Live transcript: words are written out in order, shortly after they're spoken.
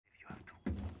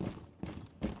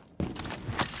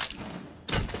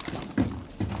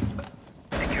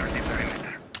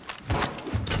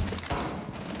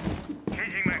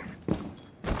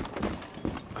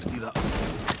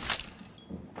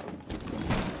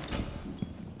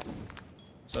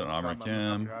Set an armor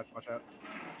cam. Watch out.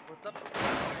 What's up?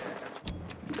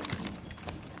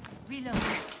 Reload.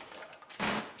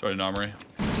 Try an armory.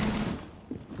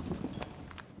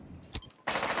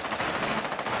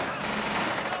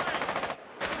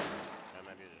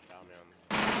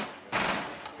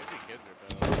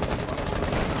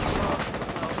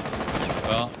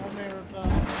 Well,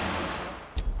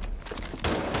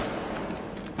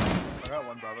 I got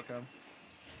one Bravo cam.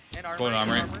 And Go to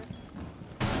armory.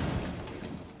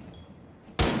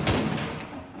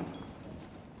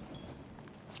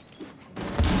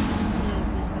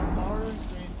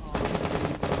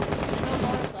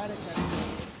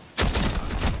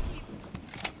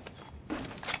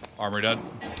 Armory dead.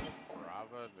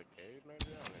 Brava, the cave, maybe?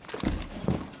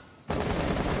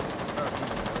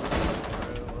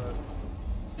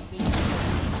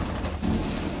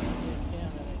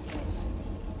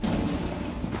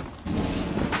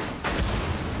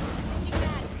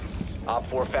 Op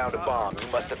 4 found a bomb. You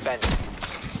must defend it.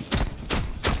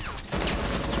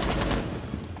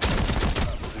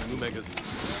 New magazine.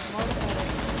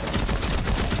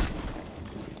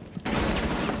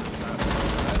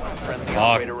 Friendly Lock.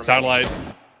 operator remaining. Satellite.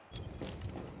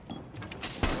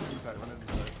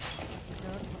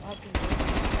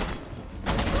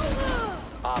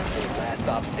 Op 4 last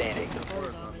stop standing.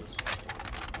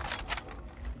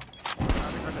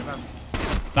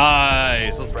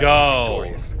 Nice. Let's Friendly go.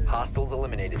 victorious. Hostiles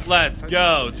eliminated. Let's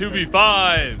go.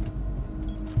 2v5.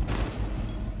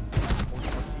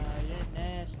 You're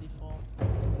nasty, fool.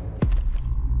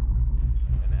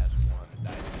 And that's one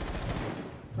died.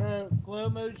 Bro, glow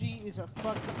emoji is a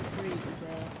fucking freak,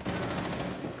 bro.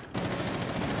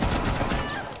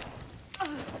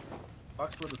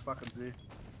 Fox with his fucking Z.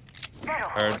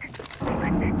 Heard.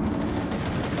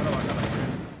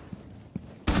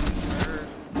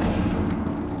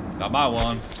 Got my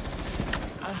one.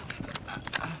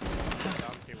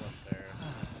 Donkey went there.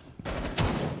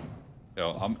 Yo,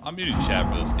 I'm muting chat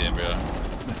for this game, bro.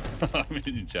 I'm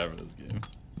muting chat for this game.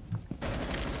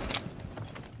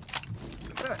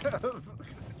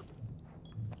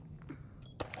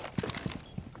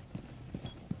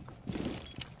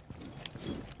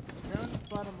 Down the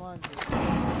bottom line, dude. You just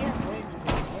can't blame me,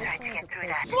 bro. That's not the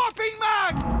place. Swapping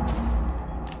mags!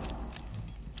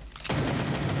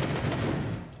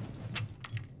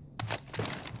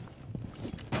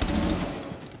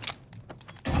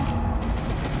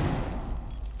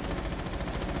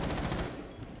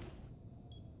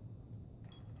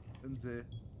 Z.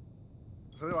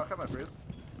 Somebody walk out my freeze?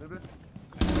 Maybe?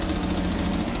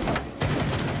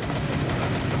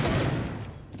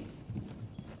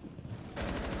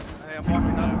 Hey, I'm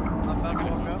walking up. I'm about to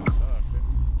walk up.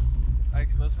 I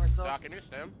exposed myself. Doc, can you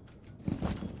stem?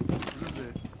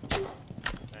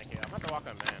 Thank you. I'm about to walk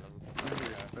up, man.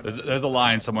 There's a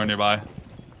line somewhere nearby.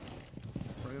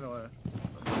 Running away.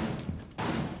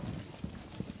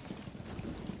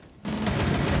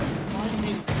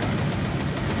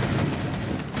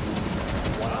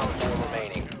 One Op 4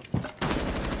 remaining.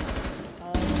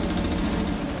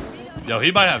 Yo,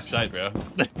 he might have sight, bro.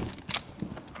 I'm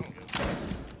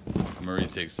gonna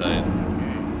retake sight.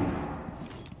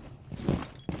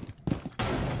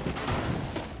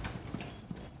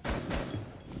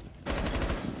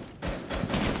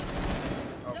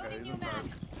 Okay, he's in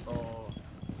vibes. Oh.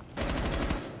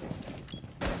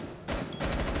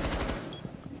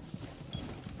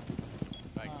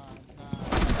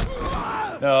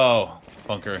 No,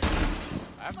 bunker.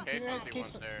 I have case on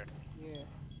C1 there. Yeah.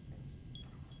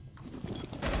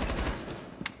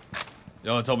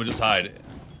 Yo, told me just hide.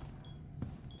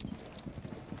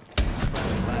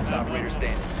 Last operator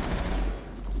standing.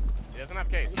 He doesn't have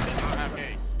case. He does not have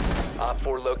case. Op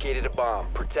 4 located a bomb.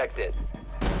 Protect it.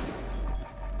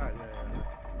 Alright,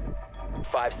 yeah.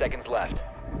 5 seconds left.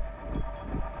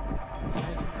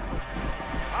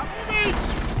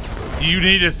 You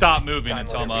need to stop moving, Time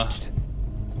limit Antoma.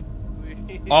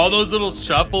 reached. All those little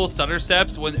shuffle stutter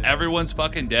steps when everyone's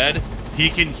fucking dead, he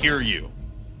can hear you.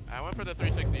 I went for the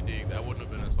 360 dig. That wouldn't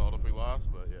have been his fault if we lost,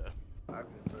 but yeah. I can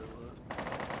do it.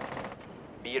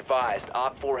 Be advised,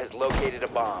 Op 4 has located a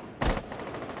bomb.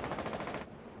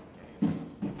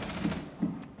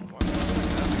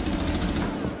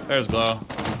 There's Glow.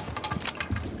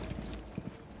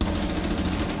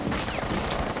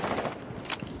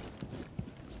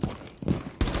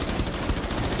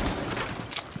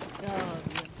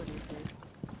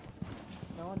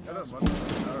 I don't want to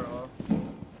shower at all.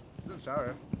 He's in the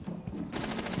shower.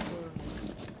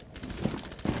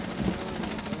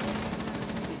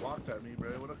 He walked at me, bro.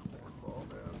 What a cornball,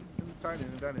 man.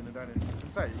 Dining.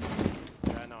 Inside.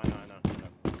 Yeah, I know.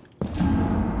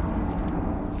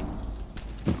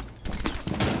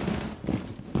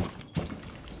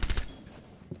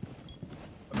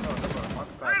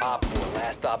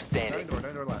 standing.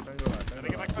 Door last. Let me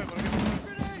get my clip. Let me get my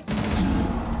clip.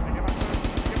 Let me get my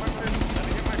clip. Let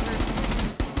me get my clip.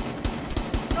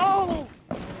 No!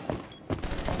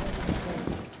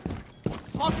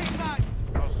 Swapping back.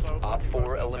 I was so Op fucking 4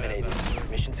 close to eliminated. that.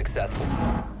 Mission successful.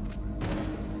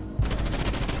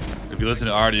 If you listen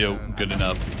to audio good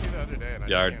enough, The other day and I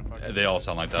yeah, can't fucking they all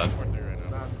sound like that. work through right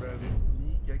now. Nah, bro,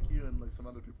 me, Geku, and like some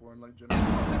other people were in like general.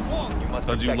 You must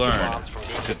Because you protect the learn. bombs from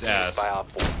being It's defused ass. by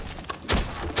Op 4.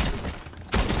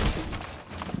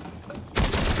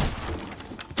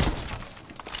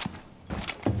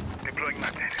 Deploying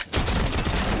magnet.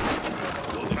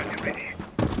 Load magnet ready.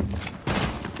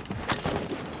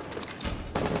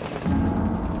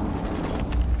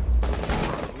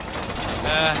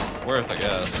 Worth, I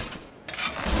guess.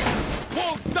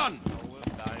 Wall's done. I will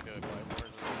die to it, like,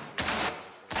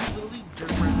 Literally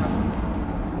dirt right past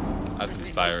That's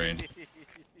inspiring. Needle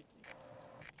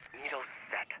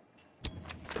set.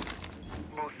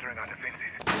 Bolstering our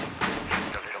defenses.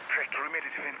 The little prick. Perimeter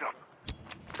defense up.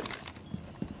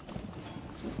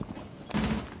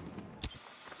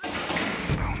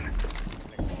 Down.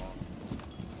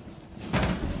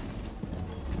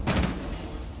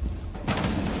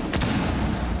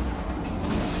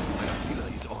 Killer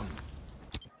is on.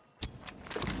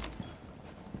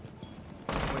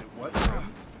 Wait, what?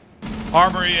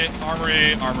 Armory,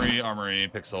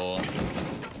 pixel.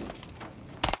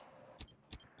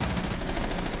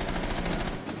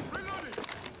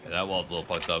 Yeah, that wall's a little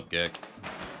fucked up, Gick.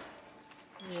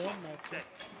 Yeah, it might be.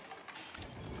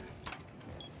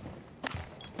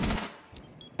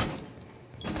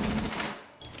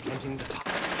 Planting the top.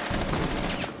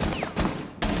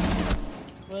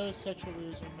 Well, it was such a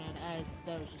loser, man.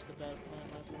 That was just a bad plan,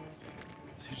 my boy.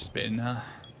 You're just baiting now.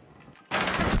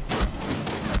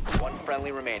 One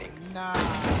friendly remaining. Nah.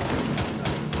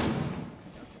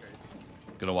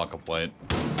 Gonna walk up white.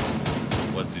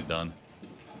 Once he's done.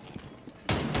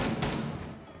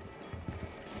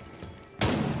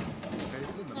 Okay,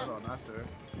 he's in the middle of master.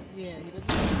 Yeah, he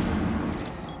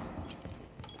doesn't.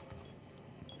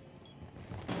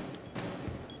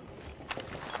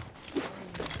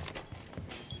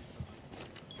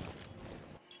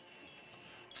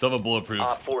 Still have a bulletproof.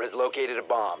 Op 4 has located a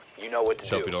bomb. You know what to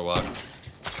Shelby do. door walk.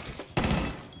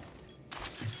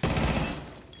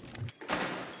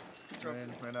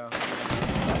 Right now.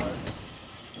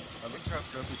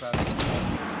 Trophy pad.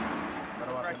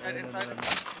 Gotta walk Right side, in inside. and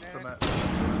then cement.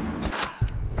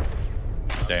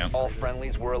 Damn. All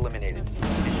friendlies were eliminated.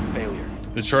 Mission failure.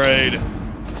 The trade.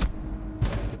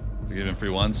 They give him free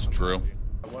ones. True.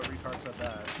 What retard said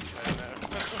that?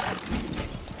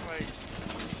 Like,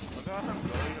 was that him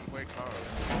really to play cards?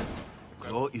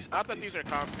 Claw is Not that these are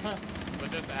comfy,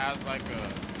 but just as like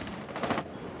a.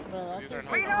 Bro, I These are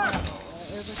think not. I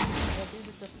think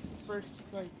it's the first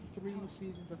like 3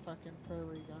 seasons of fucking Pro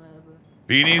League on ever.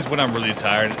 Beanies when I'm really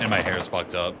tired and my hair is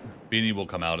fucked up. Beanie will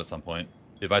come out at some point.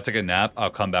 If I take a nap, I'll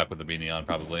come back with the beanie on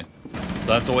probably. So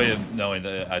that's a way of knowing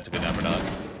that I took a nap or not.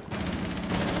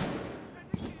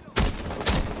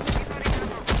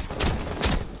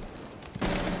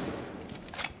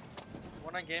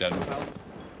 One on game. Jen. Well,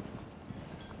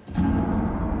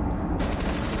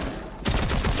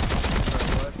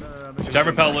 What? Jet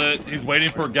repel lit. He's waiting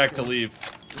for Gek to leave.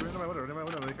 You're in my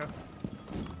window, Mika.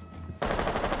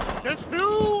 Just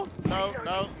two! No.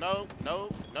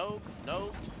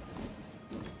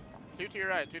 Two to your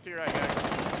right, guys.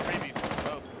 Freebies.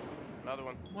 Both. Another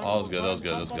one. Oh, that was good, that was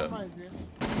good, that was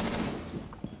good.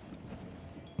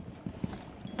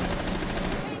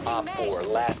 Op 4,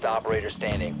 last operator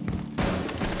standing.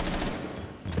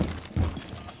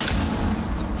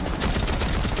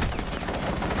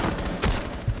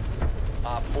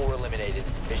 Op 4 eliminated.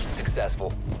 Mission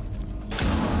successful.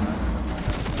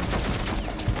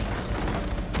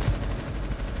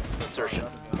 Insertion.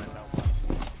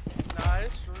 nah,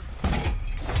 it's true.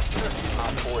 Op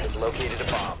 4 has located a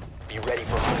bomb. Be ready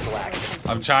for hostile action.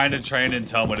 I'm trying to train and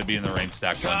tell him to be in the range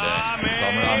stack one day. So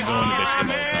I'm going to bitch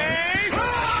him all the time.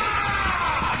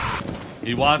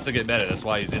 He wants to get better. That's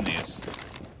why he's in these.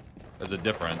 There's a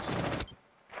difference.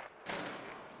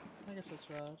 I guess that's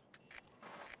valid.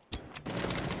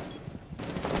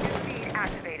 Feed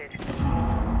activated. Yeah,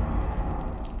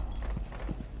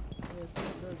 it's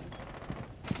good.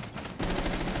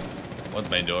 One's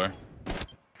main door.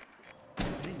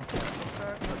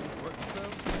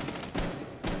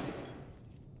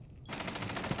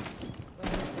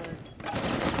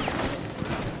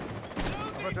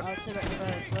 I'd say that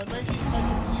first. That makes you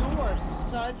are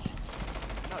such.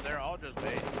 No, they're all just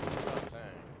bait. That's what I'm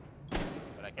saying.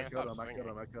 But I can't stop swinging.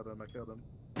 I killed him.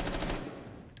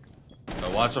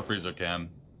 Now watch the freezer cam.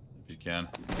 If you can.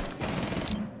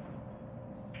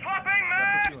 Swapping Yeah,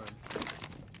 mag! put you in.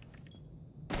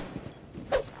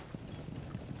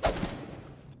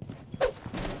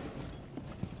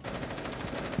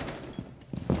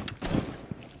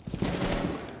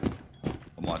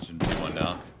 I'm watching T1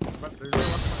 now. But there's no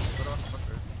one.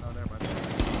 Oh, never mind.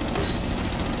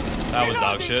 That was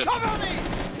dog shit. Cover me!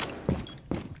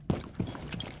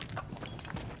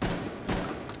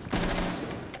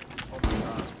 Oh my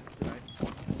god. Good night.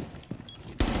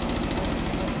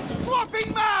 Swapping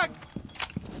mags!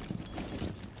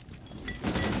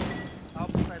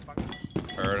 Outside bunker.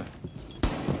 Heard.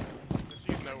 Just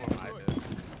so you know what I did.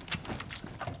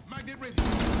 Magnet ready.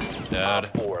 Dead.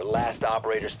 Op 4, last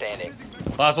operator standing.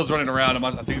 Last one's running around.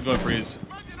 I think he's going freeze.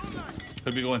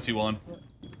 Could be going T1. Bro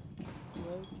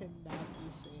cannot be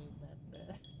saying that,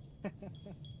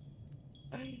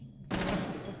 man.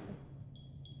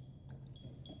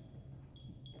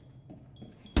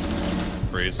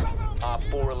 Freeze. Op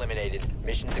 4 eliminated.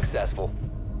 Mission successful.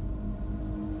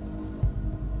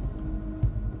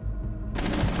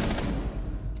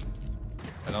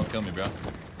 Hey, don't kill me, bro.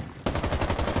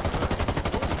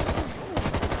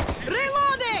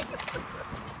 Reloading!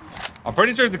 I'm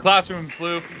pretty sure it's the classroom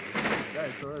flew. Yeah,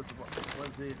 he still is.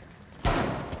 Let's see.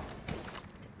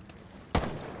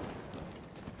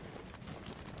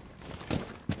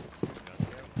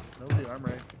 Nobody arm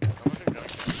right.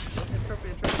 Trophy.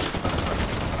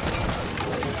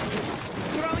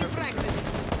 Throwing fragment.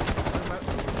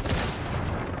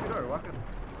 Door, walking.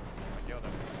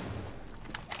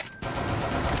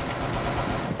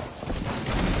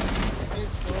 Big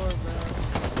door, bro.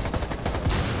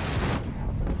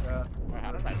 Yeah. Wait,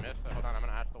 how did I miss that? Hold on, I'm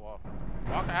gonna ask the wall.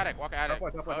 Walk attic. Top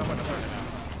one.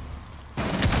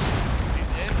 He's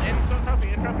in trophy.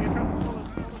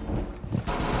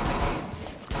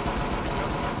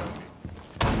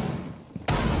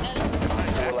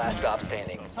 Four last stop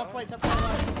standing. Top right.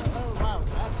 Oh, wow.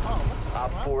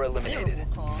 Op 4 eliminated.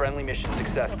 Terrible call. Friendly mission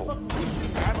successful. I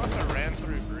must have ran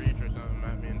through breach or something.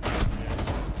 That means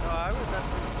No, I was at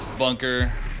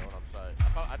Bunker.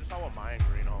 I just saw a mine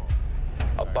green hole.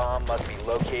 A bomb must be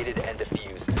located and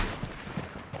defused.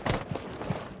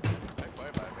 Nice play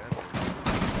by man.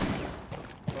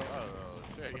 Oh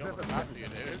shit, you almost knocked you,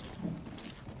 dude.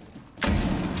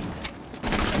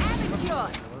 Let's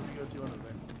go to one of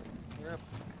them. Yep.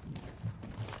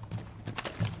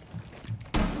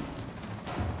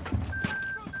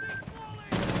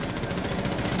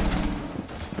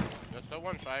 There's still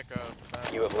one psycho.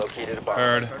 You have located a bomb.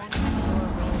 Heard.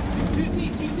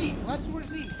 2Z. Last word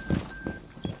Z. You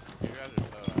guys are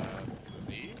so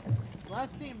Z?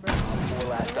 Last team, bro. Four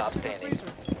last stop standing.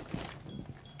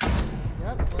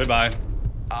 Yep. Goodbye.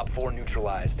 Op 4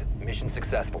 neutralized. Mission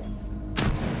successful. Look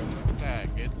at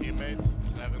that. Good teammates. 7-1.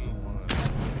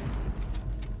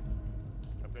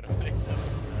 I'm gonna take 7.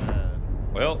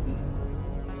 Well,